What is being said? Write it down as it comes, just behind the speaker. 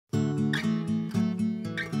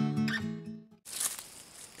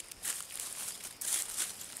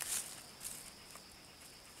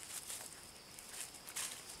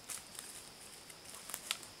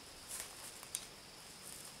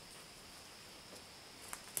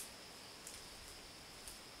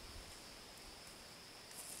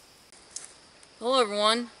Hello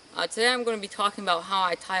everyone. Today I'm going to be talking about how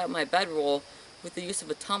I tie up my bedroll with the use of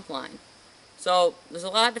a Tumpline. So there's a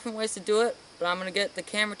lot of different ways to do it, but I'm going to get the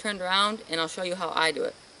camera turned around and I'll show you how I do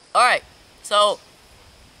it. Alright, so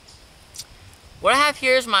what I have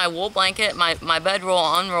here is my wool blanket, my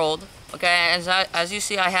bedroll unrolled. Okay, as you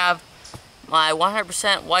see, I have my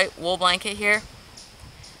 100% white wool blanket here,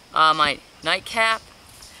 my nightcap,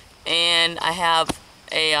 and I have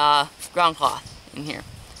a ground cloth in here.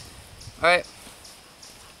 Alright.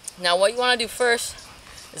 Now what you want to do first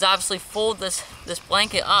is obviously fold this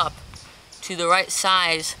blanket up to the right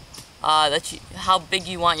size, how big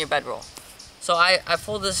you want your bedroll. So I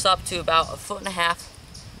fold this up to about 1.5 feet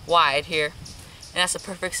wide here, and that's the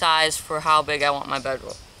perfect size for how big I want my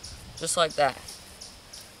bedroll. Just like that.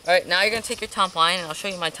 Alright, now you're going to take your Tumpline, and I'll show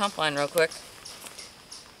you my Tumpline real quick.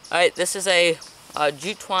 Alright, this is a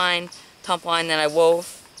jute twine Tumpline that I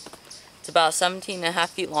wove. It's about 17.5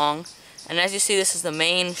 feet long. And as you see, this is the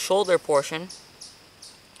main shoulder portion,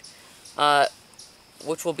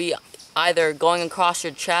 which will be either going across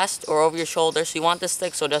your chest or over your shoulder. So you want this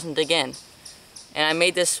thick so it doesn't dig in. And I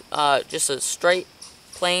made this just a straight,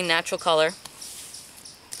 plain, natural color.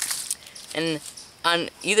 And on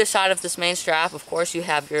either side of this main strap, of course, you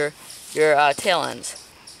have your tail ends.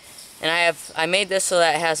 And I made this so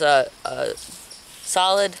that it has a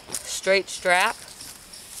solid, straight strap.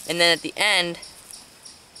 And then at the end,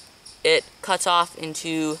 it cuts off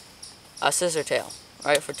into a scissor tail,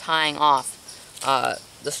 right, for tying off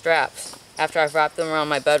the straps after I've wrapped them around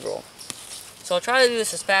my bedroll. So I'll try to do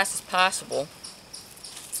this as fast as possible.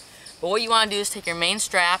 But what you want to do is take your main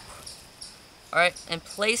strap, alright, and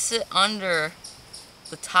place it under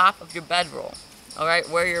the top of your bedroll, alright,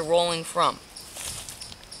 where you're rolling from.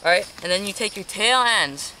 Alright, and then you take your tail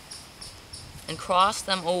ends and cross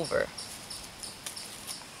them over.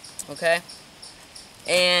 Okay?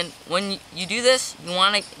 And when you do this, you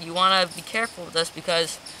want to be careful with this,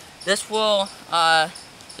 because this will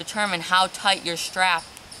determine how tight your strap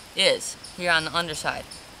is here on the underside.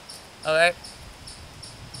 Alright?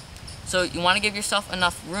 So you want to give yourself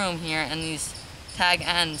enough room here in these tag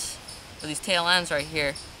ends, or these tail ends right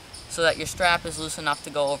here, so that your strap is loose enough to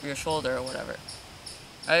go over your shoulder or whatever.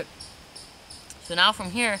 Alright? So now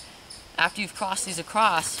from here, after you've crossed these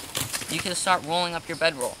across, you can start rolling up your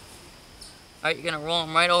bedroll. Alright, you're going to roll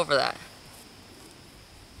them right over that.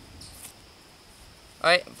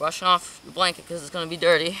 Alright, brushing off your blanket because it's going to be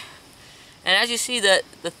dirty. And as you see, the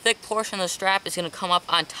thick portion of the strap is going to come up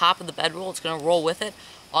on top of the bedroll. It's going to roll with it.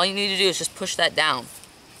 All you need to do is just push that down.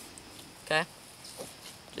 Okay?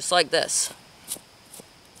 Just like this.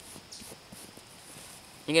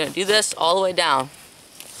 You're going to do this all the way down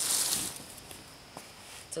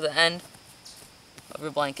to the end of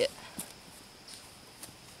your blanket.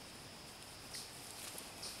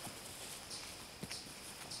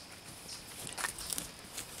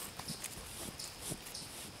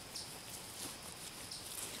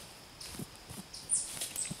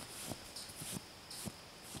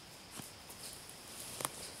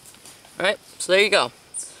 Alright, so there you go.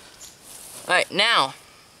 Alright, now,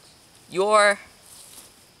 your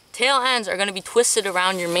tail ends are going to be twisted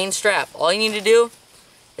around your main strap. All you need to do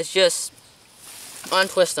is just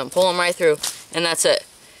untwist them, pull them right through, and that's it.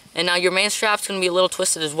 And now your main strap's going to be a little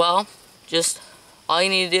twisted as well. Just, all you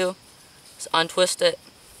need to do is untwist it,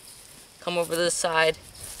 come over to this side,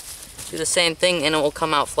 do the same thing, and it will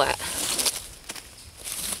come out flat.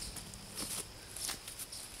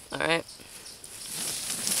 Alright.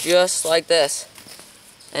 Just like this.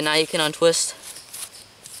 And now you can untwist,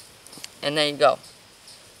 and there you go.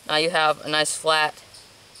 Now you have a nice flat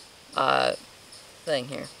thing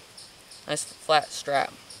here. Nice flat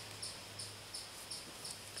strap.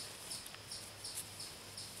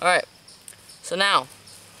 Alright, so now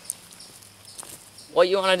what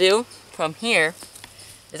you want to do from here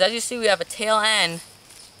is, as you see, we have a tail end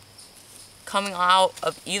coming out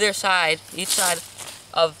of either side, each side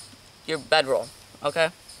of your bedroll. Okay?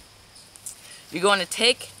 You're going to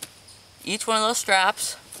take each one of those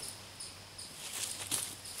straps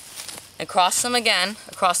and cross them again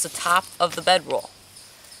across the top of the bedroll.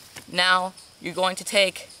 Now you're going to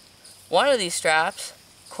take one of these straps,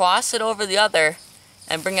 cross it over the other,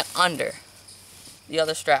 and bring it under the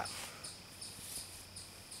other strap.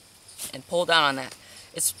 And pull down on that.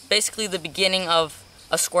 It's basically the beginning of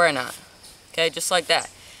a square knot. Okay, just like that.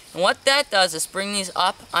 And what that does is bring these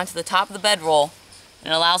up onto the top of the bedroll,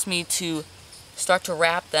 and allows me to start to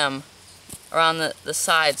wrap them around the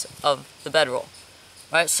sides of the bedroll.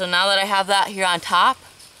 Alright, so now that I have that here on top,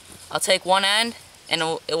 I'll take one end and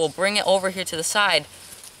it will bring it over here to the side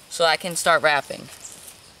so I can start wrapping.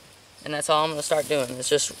 And that's all I'm going to start doing, is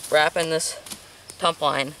just wrapping this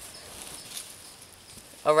Tumpline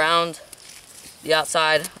around the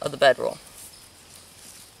outside of the bedroll.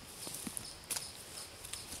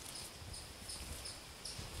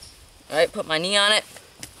 Alright, put my knee on it,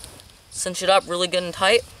 cinch it up really good and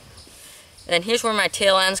tight, and then here's where my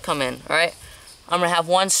tail ends come in. Alright, I'm going to have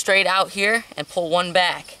one straight out here and pull one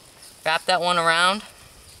back. Wrap that one around.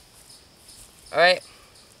 Alright,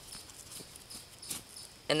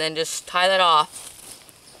 and then just tie that off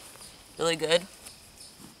really good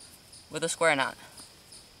with a square knot.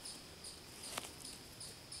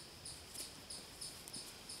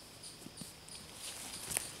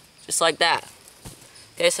 Just like that.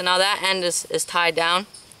 Okay, so now that end is tied down,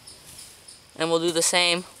 and we'll do the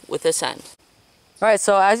same with this end. Alright,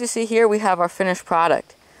 so as you see here, we have our finished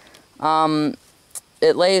product.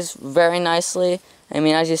 It lays very nicely. I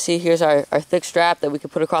mean, as you see, here's our thick strap that we can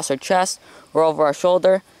put across our chest or over our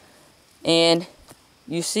shoulder. And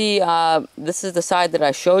you see, this is the side that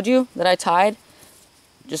I showed you that I tied.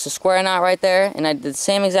 Just a square knot right there. And I did the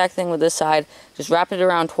same exact thing with this side. Just wrapped it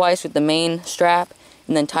around twice with the main strap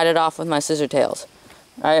and then tied it off with my scissor tails.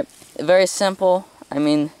 Alright, very simple. I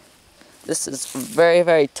mean, this is a very,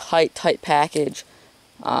 very tight package.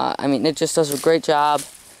 I mean, it just does a great job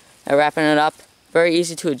at wrapping it up. Very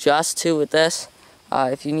easy to adjust to with this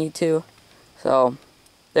if you need to. So,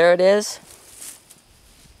 there it is.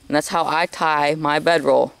 And that's how I tie my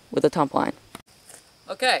bedroll with a Tumpline.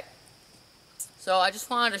 Okay, so I just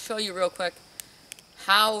wanted to show you real quick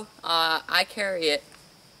how I carry it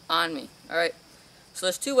on me. Alright, so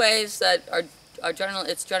there's two ways that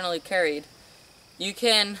it's generally carried. You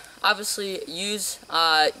can obviously use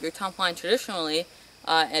your Tumpline traditionally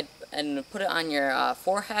and put it on your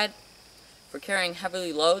forehead for carrying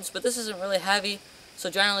heavy loads, but this isn't really heavy, so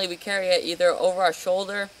generally we carry it either over our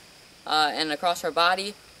shoulder and across our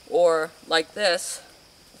body, or like this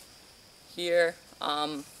here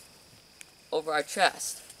over our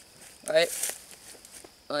chest. Right?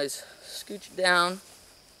 Let's scooch it down.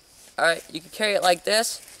 Alright, you can carry it like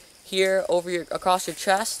this here over across your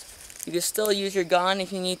chest. You can still use your gun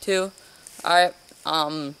if you need to. Alright,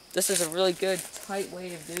 this is a really good tight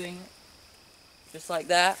way of doing it. Just like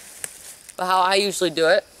that. But how I usually do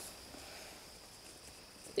it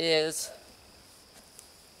is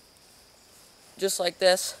just like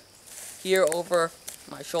this here over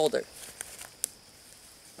my shoulder.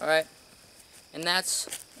 Alright, and that's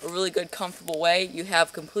a really good comfortable way. You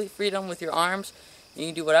have complete freedom with your arms. You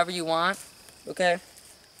can do whatever you want. Okay,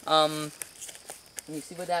 and you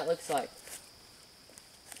see what that looks like.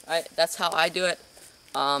 Alright, that's how I do it.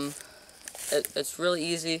 It's really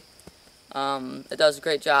easy. It does a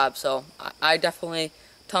great job. So I definitely,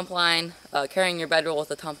 Tumpline, carrying your bedroll with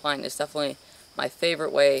a Tumpline is definitely my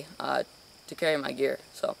favorite way to carry my gear.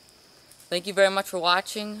 So thank you very much for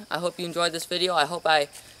watching. I hope you enjoyed this video. I hope I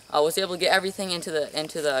was able to get everything into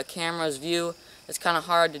the camera's view. It's kind of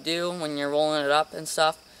hard to do when you're rolling it up and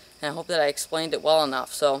stuff. And I hope that I explained it well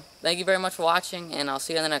enough. So thank you very much for watching, and I'll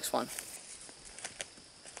see you in the next one.